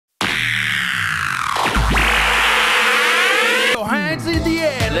hands in the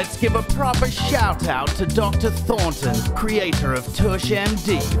air, let's give a proper shout out to Dr. Thornton, creator of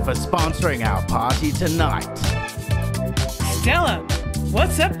TUSHM.D, for sponsoring our party tonight. Stella,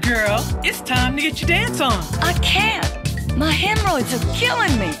 what's up, girl? It's time to get your dance on. I can't. My hemorrhoids are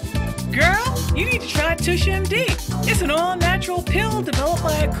killing me. Girl, you need to try TUSHM.D. It's an all-natural pill developed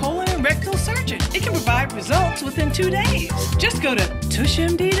by a colon and rectal surgeon. It can provide results within 2 days. Just go to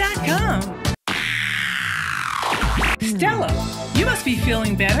TUSHM.D.com. Stella, you must be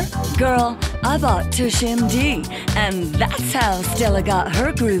feeling better. Girl, I bought TUSHM.D, and that's how Stella got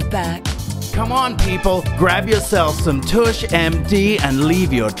her groove back. Come on, people, grab yourself some TUSHM.D and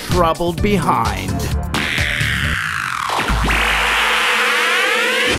leave your trouble behind.